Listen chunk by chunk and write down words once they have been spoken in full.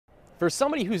For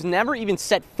somebody who's never even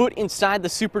set foot inside the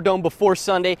Superdome before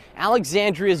Sunday,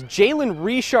 Alexandria's Jalen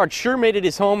Richard sure made it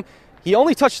his home. He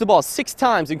only touched the ball 6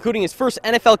 times, including his first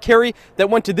NFL carry that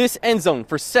went to this end zone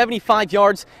for 75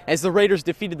 yards as the Raiders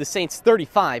defeated the Saints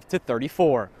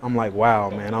 35-34. I'm like,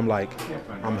 wow, man.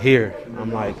 I'm here.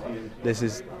 I'm like, this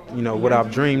is, what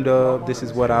I've dreamed of. This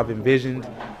is what I've envisioned.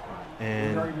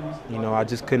 And, I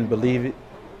just couldn't believe it.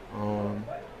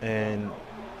 And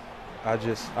I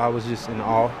was just in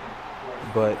awe.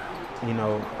 But,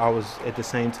 I was at the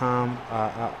same time,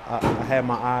 I had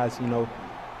my eyes,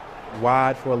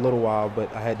 wide for a little while,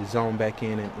 but I had to zone back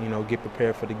in and, get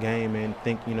prepared for the game and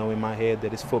think, in my head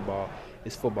that it's football.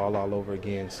 It's football all over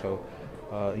again. So,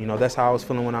 that's how I was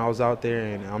feeling when I was out there,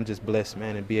 and I'm just blessed,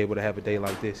 man, to be able to have a day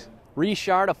like this.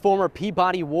 Richard, a former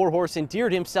Peabody Warhorse,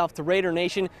 endeared himself to Raider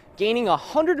Nation, gaining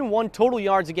 101 total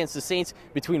yards against the Saints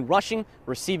between rushing,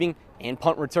 receiving, and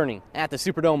punt returning. At the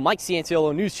Superdome, Mike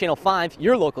Cianciolo, News Channel 5,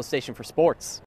 your local station for sports.